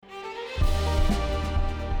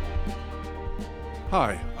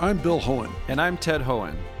Hi, I'm Bill Hohen. And I'm Ted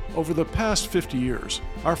Hohen. Over the past 50 years,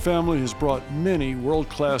 our family has brought many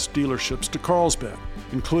world-class dealerships to Carlsbad,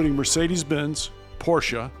 including Mercedes-Benz,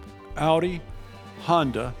 Porsche, Audi,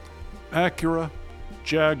 Honda, Acura,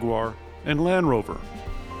 Jaguar, and Land Rover.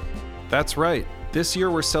 That's right. This year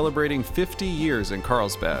we're celebrating 50 years in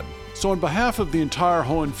Carlsbad. So on behalf of the entire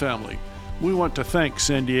Hohen family, we want to thank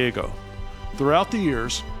San Diego. Throughout the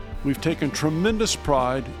years, we've taken tremendous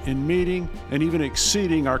pride in meeting and even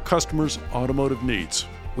exceeding our customers' automotive needs.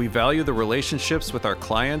 We value the relationships with our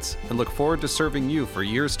clients and look forward to serving you for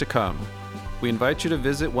years to come. We invite you to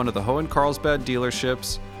visit one of the Hohen Carlsbad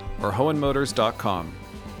dealerships or hohenmotors.com.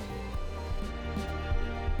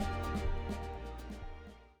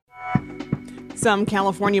 Some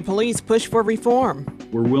California police push for reform.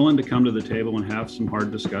 We're willing to come to the table and have some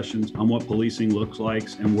hard discussions on what policing looks like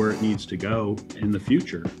and where it needs to go in the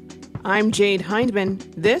future. I'm Jade Hindman.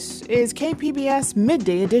 This is KPBS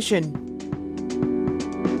Midday Edition.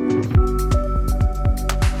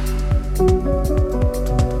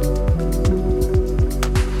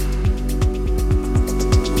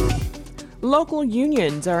 Local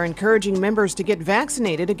unions are encouraging members to get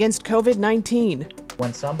vaccinated against COVID-19.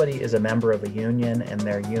 When somebody is a member of a union and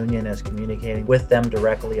their union is communicating with them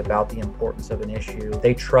directly about the importance of an issue,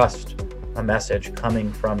 they trust a message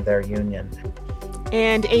coming from their union.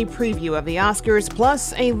 And a preview of the Oscars,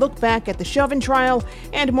 plus a look back at the Chauvin trial,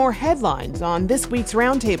 and more headlines on this week's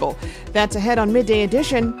Roundtable. That's ahead on Midday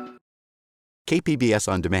Edition. KPBS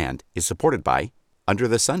On Demand is supported by Under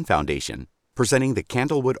the Sun Foundation, presenting the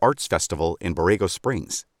Candlewood Arts Festival in Borrego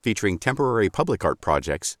Springs, featuring temporary public art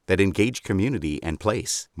projects that engage community and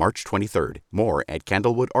place. March 23rd. More at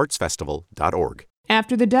candlewoodartsfestival.org.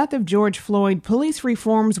 After the death of George Floyd, police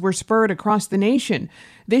reforms were spurred across the nation.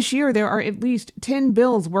 This year, there are at least 10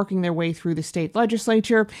 bills working their way through the state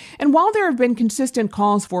legislature. And while there have been consistent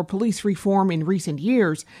calls for police reform in recent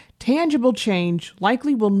years, tangible change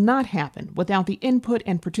likely will not happen without the input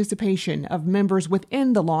and participation of members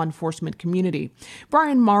within the law enforcement community.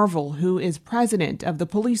 Brian Marvel, who is president of the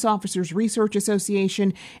Police Officers Research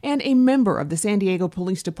Association and a member of the San Diego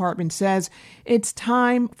Police Department, says it's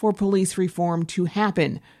time for police reform to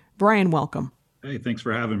happen. Brian, welcome. Hey, thanks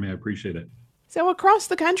for having me. I appreciate it. So across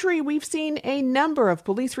the country, we've seen a number of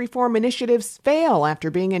police reform initiatives fail after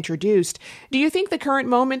being introduced. Do you think the current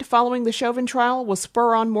moment following the Chauvin trial will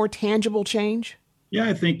spur on more tangible change? Yeah,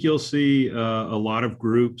 I think you'll see a lot of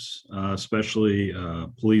groups, especially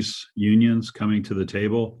police unions, coming to the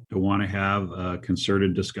table to want to have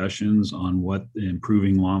concerted discussions on what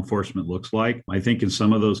improving law enforcement looks like. I think in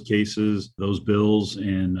some of those cases, those bills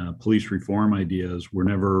and police reform ideas were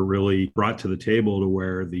never really brought to the table to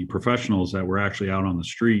where the professionals that were actually out on the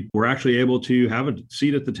street were actually able to have a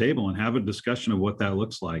seat at the table and have a discussion of what that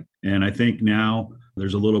looks like. And I think now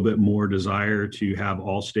there's a little bit more desire to have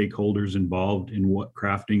all stakeholders involved in what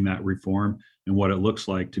crafting that reform and what it looks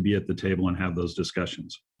like to be at the table and have those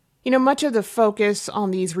discussions. You know, much of the focus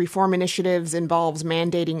on these reform initiatives involves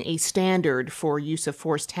mandating a standard for use of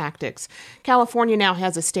force tactics. California now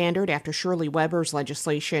has a standard after Shirley Weber's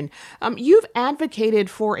legislation. You've advocated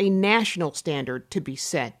for a national standard to be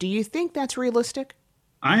set. Do you think that's realistic?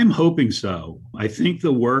 I am hoping so. I think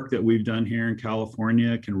the work that we've done here in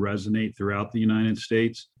California can resonate throughout the United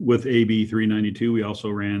States. With AB 392, we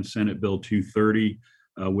also ran Senate Bill 230,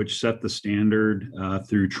 which set the standard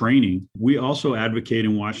through training. We also advocate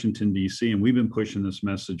in Washington, D.C., and we've been pushing this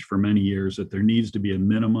message for many years that there needs to be a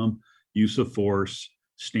minimum use of force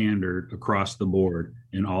standard across the board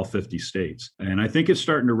in all 50 states. And I think it's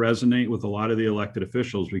starting to resonate with a lot of the elected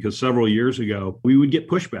officials because several years ago, we would get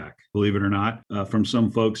pushback, believe it or not, from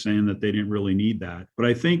some folks saying that they didn't really need that. But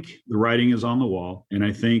I think the writing is on the wall. And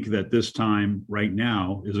I think that this time right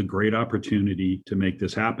now is a great opportunity to make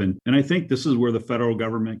this happen. And I think this is where the federal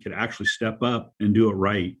government could actually step up and do it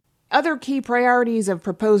right. Other key priorities of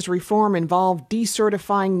proposed reform involve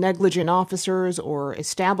decertifying negligent officers or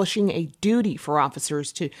establishing a duty for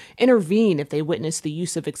officers to intervene if they witness the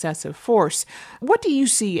use of excessive force. What do you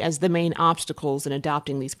see as the main obstacles in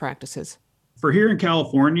adopting these practices? For here in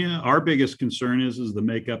California, our biggest concern is the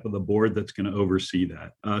makeup of the board that's going to oversee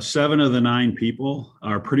that. 7 of the 9 people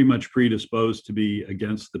are pretty much predisposed to be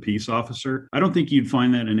against the peace officer. I don't think you'd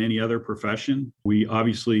find that in any other profession. We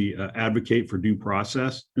obviously advocate for due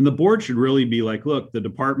process. And the board should really be like, look, the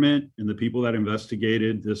department and the people that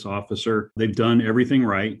investigated this officer, they've done everything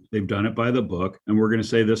right. They've done it by the book. And we're going to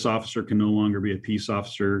say this officer can no longer be a peace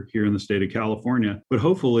officer here in the state of California. But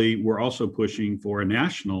hopefully, we're also pushing for a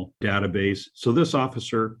national database. So this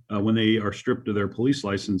officer, when they are stripped of their police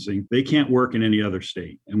licensing, they can't work in any other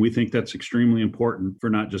state. And we think that's extremely important for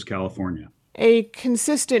not just California. A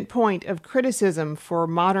consistent point of criticism for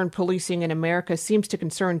modern policing in America seems to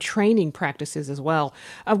concern training practices as well.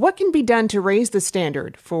 What can be done to raise the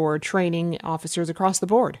standard for training officers across the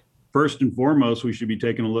board? First and foremost, we should be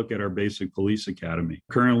taking a look at our basic police academy.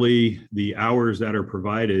 Currently, the hours that are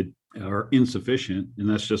provided are insufficient, and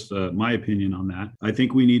that's just my opinion on that. I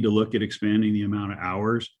think we need to look at expanding the amount of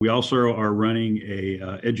hours. We also are running a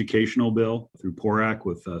educational bill through PORAC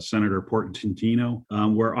with Senator Portantino,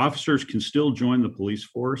 where officers can still join the police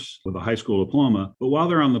force with a high school diploma, but while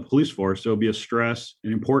they're on the police force, there'll be a stress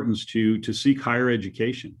and importance to seek higher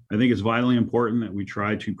education. I think it's vitally important that we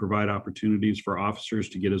try to provide opportunities for officers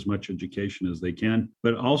to get as much education as they can,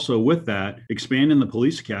 but also with that, expand in the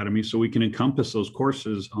police academy so we can encompass those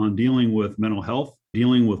courses on dealing with mental health,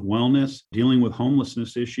 dealing with wellness, dealing with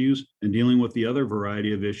homelessness issues, and dealing with the other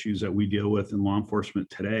variety of issues that we deal with in law enforcement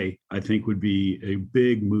today, I think would be a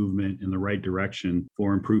big movement in the right direction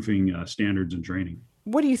for improving standards and training.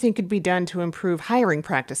 What do you think could be done to improve hiring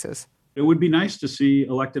practices? It would be nice to see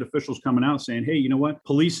elected officials coming out saying, hey, you know what?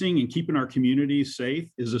 Policing and keeping our communities safe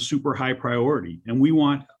is a super high priority. And we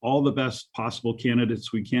want all the best possible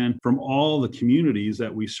candidates we can from all the communities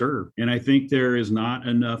that we serve. And I think there is not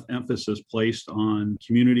enough emphasis placed on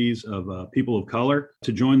communities of people of color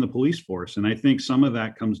to join the police force. And I think some of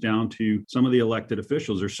that comes down to some of the elected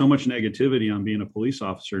officials. There's so much negativity on being a police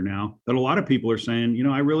officer now that a lot of people are saying, you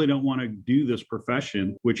know, I really don't want to do this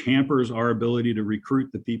profession, which hampers our ability to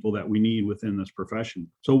recruit the people that we need within this profession.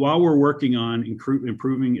 So while we're working on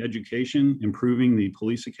improving education, improving the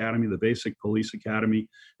police academy, the basic police academy,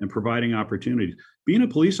 and providing opportunities, being a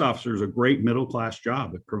police officer is a great middle-class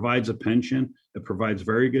job. It provides a pension. It provides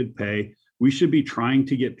very good pay. We should be trying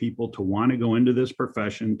to get people to want to go into this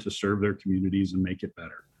profession to serve their communities and make it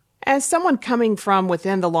better. As someone coming from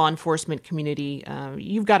within the law enforcement community,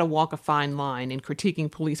 you've got to walk a fine line in critiquing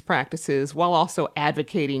police practices while also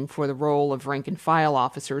advocating for the role of rank-and-file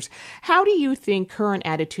officers. How do you think current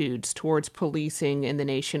attitudes towards policing in the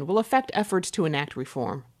nation will affect efforts to enact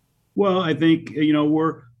reform? Well, I think,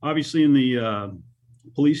 we're obviously in the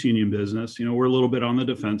police union business. We're a little bit on the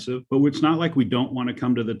defensive, but it's not like we don't want to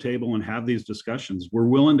come to the table and have these discussions. We're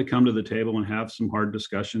willing to come to the table and have some hard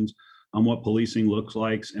discussions on what policing looks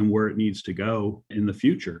like and where it needs to go in the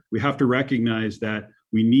future. We have to recognize that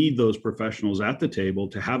we need those professionals at the table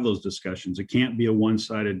to have those discussions. It can't be a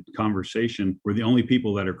one-sided conversation where the only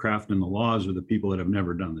people that are crafting the laws are the people that have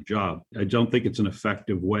never done the job. I don't think it's an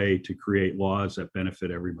effective way to create laws that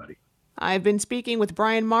benefit everybody. I've been speaking with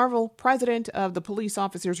Brian Marvel, president of the Police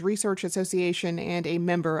Officers Research Association and a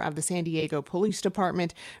member of the San Diego Police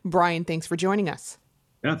Department. Brian, thanks for joining us.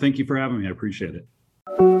 Yeah, thank you for having me. I appreciate it.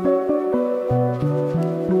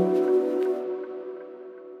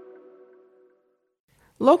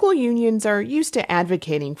 Local unions are used to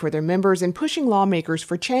advocating for their members and pushing lawmakers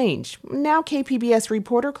for change. Now KPBS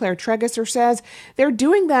reporter Claire Tregesser says they're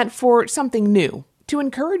doing that for something new, to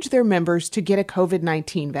encourage their members to get a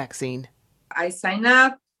COVID-19 vaccine. I sign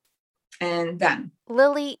up and done.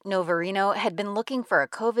 Lily Novarino had been looking for a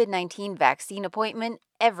COVID-19 vaccine appointment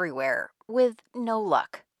everywhere with no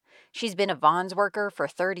luck. She's been a Vons worker for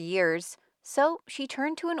 30 years, so she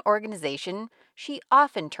turned to an organization she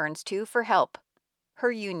often turns to for help.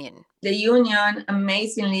 Her union. The union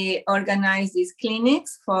amazingly organized these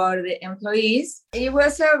clinics for the employees. It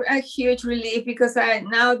was a huge relief because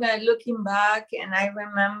now that looking back and I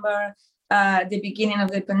remember the beginning of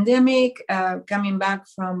the pandemic, coming back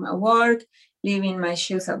from work, leaving my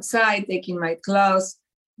shoes outside, taking my clothes,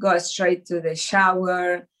 go straight to the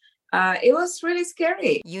shower. It was really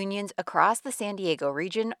scary. Unions across the San Diego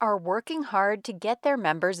region are working hard to get their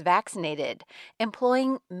members vaccinated,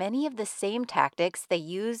 employing many of the same tactics they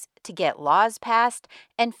use to get laws passed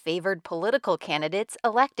and favored political candidates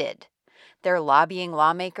elected. They're lobbying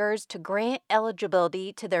lawmakers to grant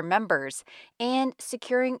eligibility to their members and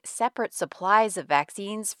securing separate supplies of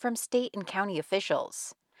vaccines from state and county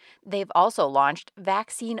officials. They've also launched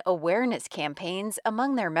vaccine awareness campaigns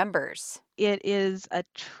among their members. It is a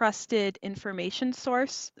trusted information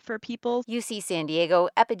source for people. UC San Diego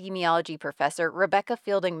epidemiology professor Rebecca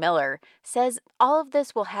Fielding Miller says all of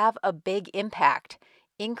this will have a big impact,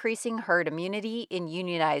 increasing herd immunity in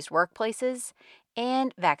unionized workplaces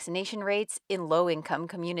and vaccination rates in low-income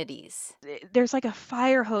communities. There's like a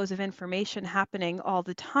fire hose of information happening all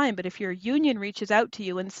the time, but if your union reaches out to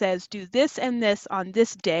you and says, do this and this on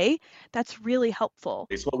this day, that's really helpful.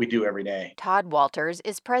 It's what we do every day. Todd Walters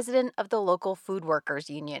is president of the local food workers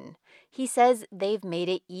union. He says they've made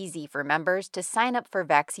it easy for members to sign up for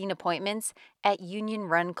vaccine appointments at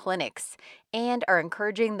union-run clinics and are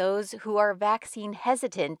encouraging those who are vaccine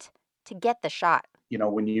hesitant to get the shot.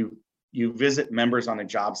 When you you visit members on a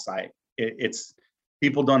job site. It's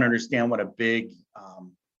people don't understand what a big,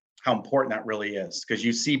 how important that really is, because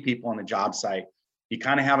you see people on the job site, you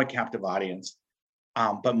kind of have a captive audience.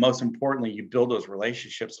 But most importantly, you build those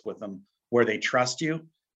relationships with them where they trust you.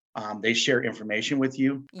 They share information with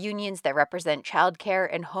you. Unions that represent childcare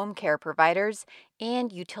and home care providers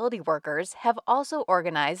and utility workers have also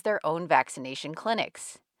organized their own vaccination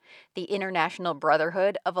clinics. The International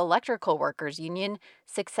Brotherhood of Electrical Workers Union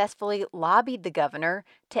successfully lobbied the governor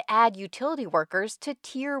to add utility workers to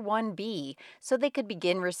Tier 1B so they could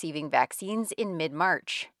begin receiving vaccines in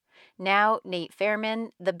mid-March. Now, Nate Fairman,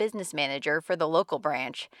 the business manager for the local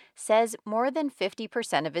branch, says more than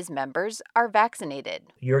 50% of his members are vaccinated.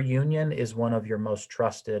 Your union is one of your most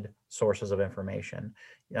trusted sources of information.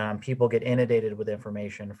 People get inundated with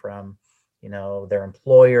information from, their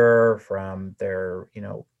employer, from their,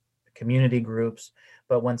 community groups.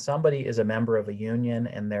 But when somebody is a member of a union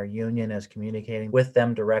and their union is communicating with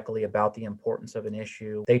them directly about the importance of an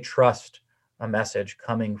issue, they trust a message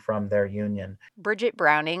coming from their union. Bridget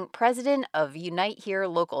Browning, president of Unite Here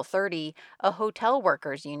Local 30, a hotel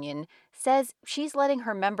workers union, says she's letting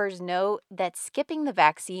her members know that skipping the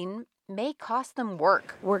vaccine may cost them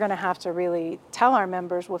work. We're going to have to really tell our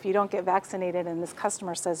members, well, if you don't get vaccinated and this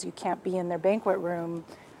customer says you can't be in their banquet room,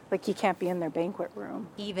 you can't be in their banquet room.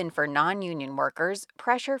 Even for non-union workers,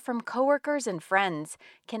 pressure from coworkers and friends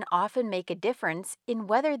can often make a difference in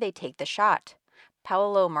whether they take the shot.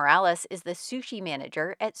 Paolo Morales is the sushi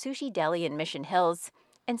manager at Sushi Deli in Mission Hills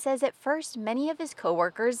and says at first many of his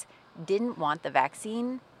coworkers didn't want the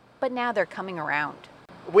vaccine, but now they're coming around.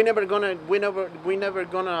 We're never gonna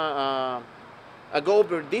go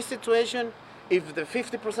over this situation if the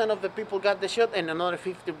 50% of the people got the shot and another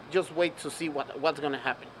 50 just wait to see what's gonna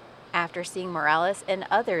happen. After seeing Morales and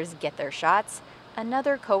others get their shots,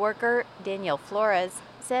 another coworker, Daniel Flores,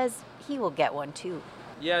 says he will get one too.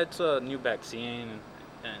 Yeah, it's a new vaccine,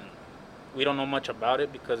 and we don't know much about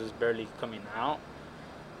it because it's barely coming out,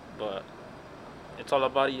 but it's all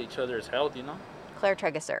about each other's health, Claire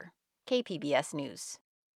Tregesser, KPBS News.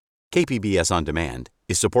 KPBS On Demand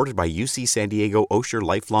is supported by UC San Diego Osher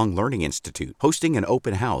Lifelong Learning Institute, hosting an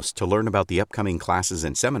open house to learn about the upcoming classes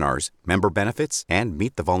and seminars, member benefits, and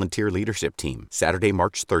meet the volunteer leadership team. Saturday,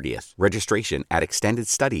 March 30th. Registration at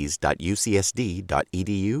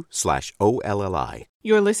extendedstudies.ucsd.edu/OLLI.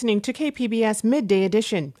 You're listening to KPBS Midday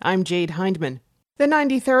Edition. I'm Jade Hindman. The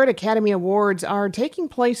 93rd Academy Awards are taking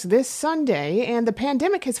place this Sunday, and the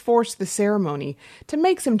pandemic has forced the ceremony to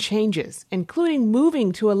make some changes, including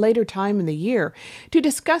moving to a later time in the year. To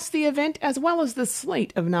discuss the event as well as the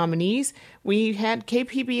slate of nominees, we had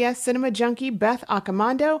KPBS cinema junkie Beth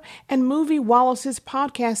Accomando and Movie Wallace's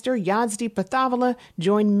podcaster Yazdi Pathavala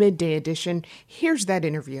join Midday Edition. Here's that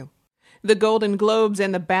interview. The Golden Globes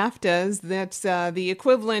and the BAFTAs, that's the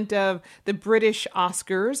equivalent of the British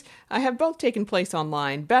Oscars, have both taken place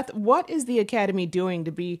online. Beth, what is the Academy doing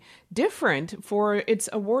to be different for its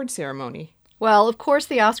award ceremony? Well, of course,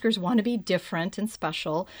 the Oscars want to be different and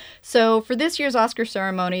special. So for this year's Oscar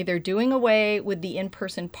ceremony, they're doing away with the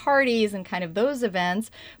in-person parties and kind of those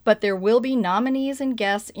events, but there will be nominees and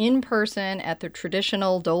guests in person at the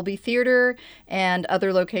traditional Dolby Theater and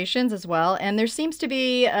other locations as well. And there seems to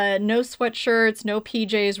be no sweatshirts, no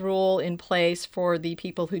PJs rule in place for the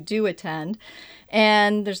people who do attend.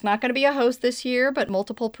 And there's not going to be a host this year, but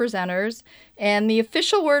multiple presenters. And the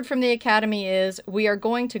official word from the Academy is, we are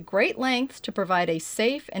going to great lengths to provide a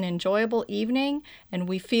safe and enjoyable evening, and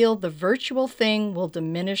we feel the virtual thing will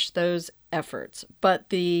diminish those efforts.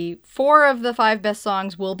 But 4 of the 5 best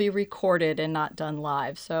songs will be recorded and not done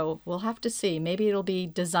live. So we'll have to see. Maybe it'll be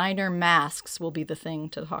designer masks will be the thing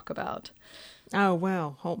to talk about. Oh,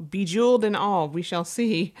 well, bejeweled and all, we shall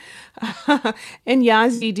see. And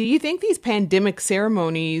Yazdi, do you think these pandemic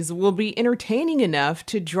ceremonies will be entertaining enough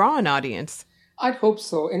to draw an audience? I'd hope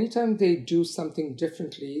so. Anytime they do something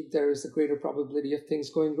differently, there is a greater probability of things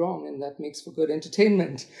going wrong, and that makes for good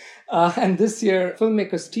entertainment. And this year,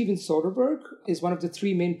 filmmaker Steven Soderbergh is one of the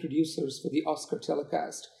 3 main producers for the Oscar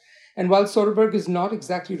telecast. And while Soderbergh is not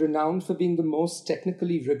exactly renowned for being the most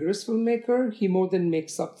technically rigorous filmmaker, he more than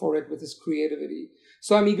makes up for it with his creativity.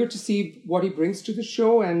 So I'm eager to see what he brings to the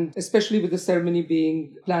show, and especially with the ceremony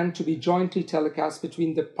being planned to be jointly telecast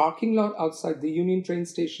between the parking lot outside the Union train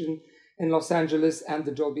station in Los Angeles and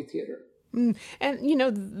the Dolby Theater. And,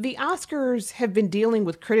 the Oscars have been dealing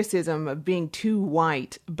with criticism of being too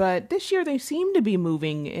white, but this year they seem to be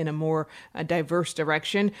moving in a more diverse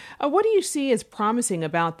direction. What do you see as promising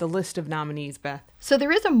about the list of nominees, Beth? So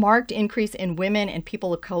there is a marked increase in women and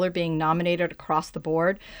people of color being nominated across the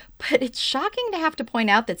board, but it's shocking to have to point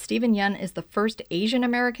out that Steven Yeun is the first Asian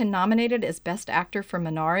American nominated as Best Actor for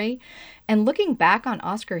Minari. And looking back on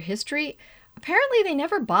Oscar history, apparently they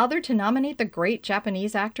never bothered to nominate the great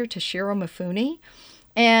Japanese actor Toshiro Mifune.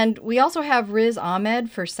 And we also have Riz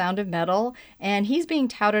Ahmed for Sound of Metal, and he's being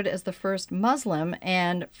touted as the first Muslim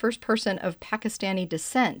and first person of Pakistani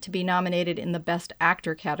descent to be nominated in the Best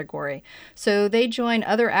Actor category. So they join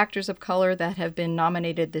other actors of color that have been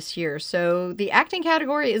nominated this year. So the acting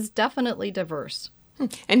category is definitely diverse.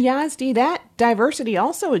 And Yazdi, that diversity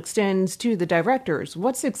also extends to the directors.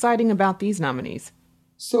 What's exciting about these nominees?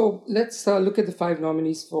 So let's look at the 5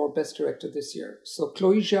 nominees for Best Director this year. So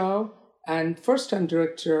Chloe Zhao and first-time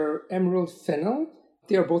director Emerald Fennell.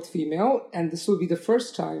 They are both female, and this will be the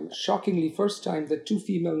first time, shockingly first time, that 2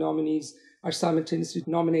 female nominees are simultaneously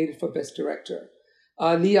nominated for Best Director.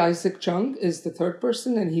 Lee Isaac Chung is the third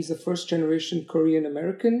person, and he's a first-generation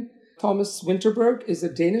Korean-American. Thomas Winterberg is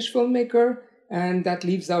a Danish filmmaker, and that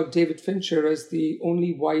leaves out David Fincher as the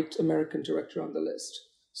only white American director on the list.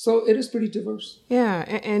 So it is pretty diverse. Yeah,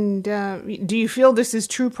 and do you feel this is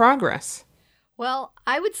true progress? Well,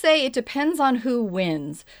 I would say it depends on who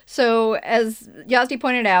wins. So as Yazdi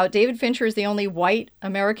pointed out, David Fincher is the only white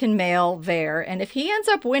American male there. And if he ends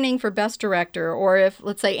up winning for Best Director, or if,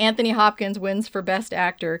 let's say, Anthony Hopkins wins for Best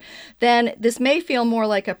Actor, then this may feel more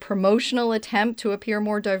like a promotional attempt to appear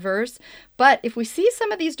more diverse. But if we see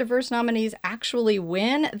some of these diverse nominees actually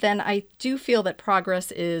win, then I do feel that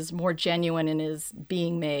progress is more genuine and is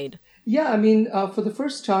being made. Yeah, I mean, for the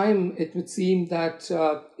first time, it would seem that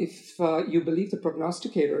if you believe the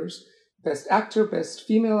prognosticators, Best Actor, Best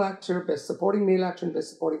Female Actor, Best Supporting Male Actor, and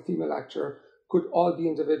Best Supporting Female Actor could all be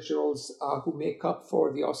individuals who make up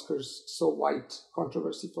for the Oscars so white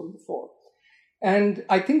controversy from before. And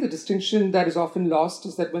I think the distinction that is often lost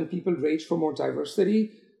is that when people rage for more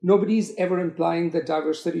diversity, nobody's ever implying that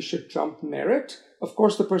diversity should trump merit. Of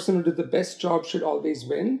course, the person who did the best job should always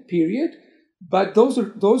win, period. But those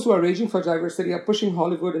who are raging for diversity are pushing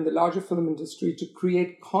Hollywood and the larger film industry to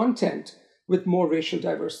create content with more racial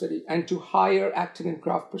diversity and to hire acting and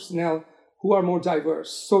craft personnel who are more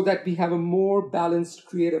diverse so that we have a more balanced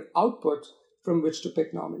creative output from which to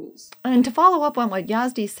pick nominees. And to follow up on what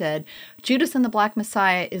Yazdi said, Judas and the Black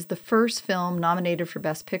Messiah is the first film nominated for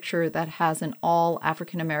Best Picture that has an all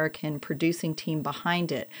African-American producing team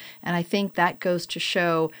behind it. And I think that goes to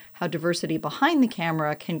show how diversity behind the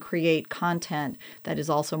camera can create content that is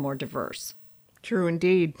also more diverse. True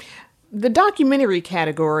indeed. The documentary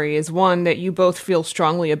category is one that you both feel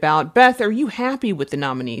strongly about. Beth, are you happy with the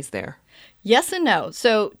nominees there? Yes and no.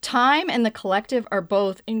 So Time and The Collective are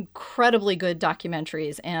both incredibly good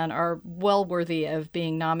documentaries and are well worthy of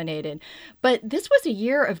being nominated. But this was a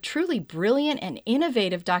year of truly brilliant and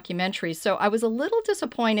innovative documentaries. So I was a little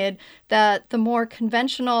disappointed that the more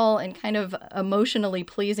conventional and kind of emotionally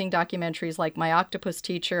pleasing documentaries like My Octopus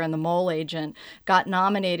Teacher and The Mole Agent got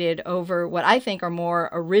nominated over what I think are more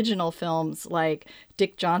original films like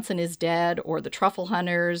Dick Johnson is Dead, or The Truffle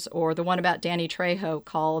Hunters, or the one about Danny Trejo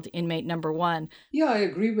called Inmate Number 1. Yeah, I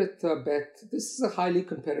agree with Beth. This is a highly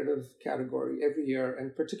competitive category every year,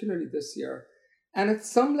 and particularly this year. And at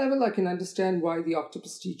some level, I can understand why The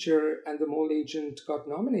Octopus Teacher and The Mole Agent got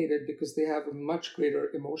nominated, because they have a much greater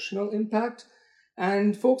emotional impact.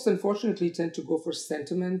 And folks, unfortunately, tend to go for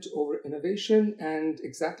sentiment over innovation. And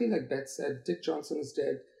exactly like Beth said, Dick Johnson is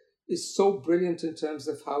Dead is so brilliant in terms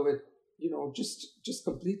of how it just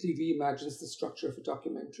completely reimagines the structure of a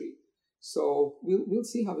documentary. So we'll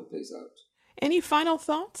see how it plays out. Any final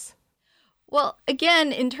thoughts? Well,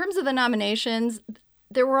 again, in terms of the nominations,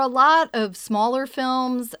 there were a lot of smaller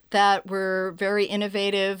films that were very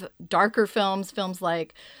innovative, darker films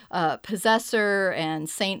like Possessor and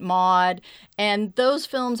Saint Maud. And those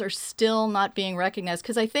films are still not being recognized,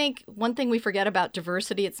 because I think one thing we forget about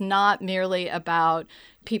diversity, it's not merely about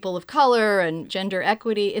people of color and gender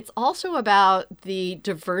equity. It's also about the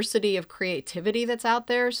diversity of creativity that's out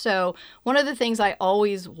there. So one of the things I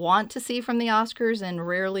always want to see from the Oscars and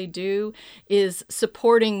rarely do is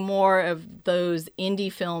supporting more of those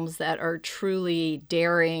indie films that are truly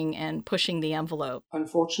daring and pushing the envelope.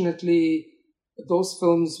 Unfortunately, those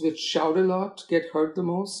films which shout a lot get heard the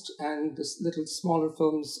most, and the little smaller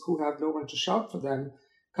films who have no one to shout for them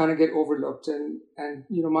kind of get overlooked. And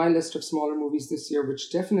my list of smaller movies this year,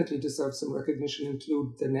 which definitely deserve some recognition,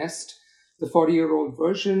 include The Nest, The 40-year-old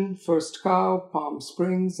version, First Cow, Palm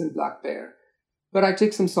Springs, and Black Bear. But I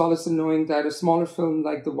take some solace in knowing that a smaller film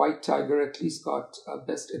like The White Tiger at least got a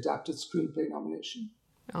Best Adapted Screenplay nomination.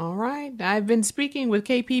 All right. I've been speaking with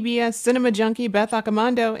KPBS cinema junkie Beth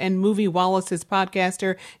Accomando and Movie Wallace's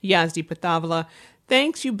podcaster Yazdi Pathavala.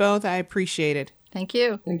 Thanks, you both. I appreciate it. Thank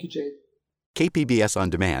you. Thank you, Jade. KPBS On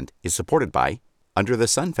Demand is supported by Under the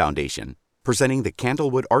Sun Foundation, presenting the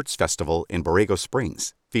Candlewood Arts Festival in Borrego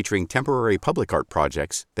Springs, featuring temporary public art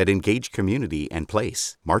projects that engage community and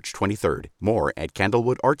place. March 23rd. More at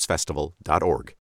candlewoodartsfestival.org.